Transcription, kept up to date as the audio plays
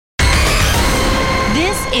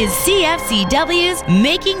is CFCW's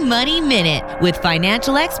Making Money Minute with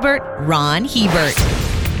financial expert Ron Hebert.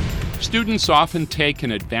 Students often take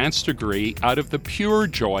an advanced degree out of the pure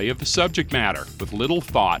joy of the subject matter, with little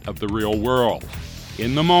thought of the real world.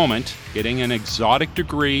 In the moment, getting an exotic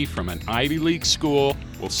degree from an Ivy League school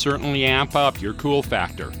will certainly amp up your cool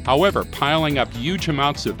factor. However, piling up huge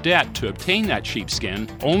amounts of debt to obtain that sheepskin,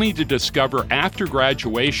 only to discover after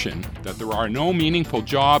graduation that there are no meaningful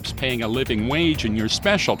jobs paying a living wage in your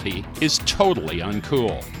specialty, is totally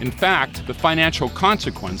uncool. In fact, the financial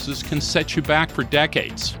consequences can set you back for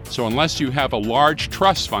decades. So unless you have a large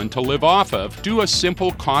trust fund to live off of, do a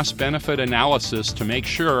simple cost-benefit analysis to make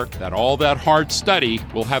sure that all that hard study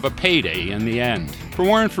will have a payday in the end. For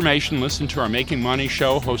more information, listen to our Making Money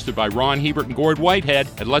show hosted by Ron Hebert and Gord Whitehead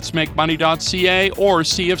at letsmakemoney.ca or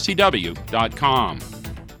cfcw.com.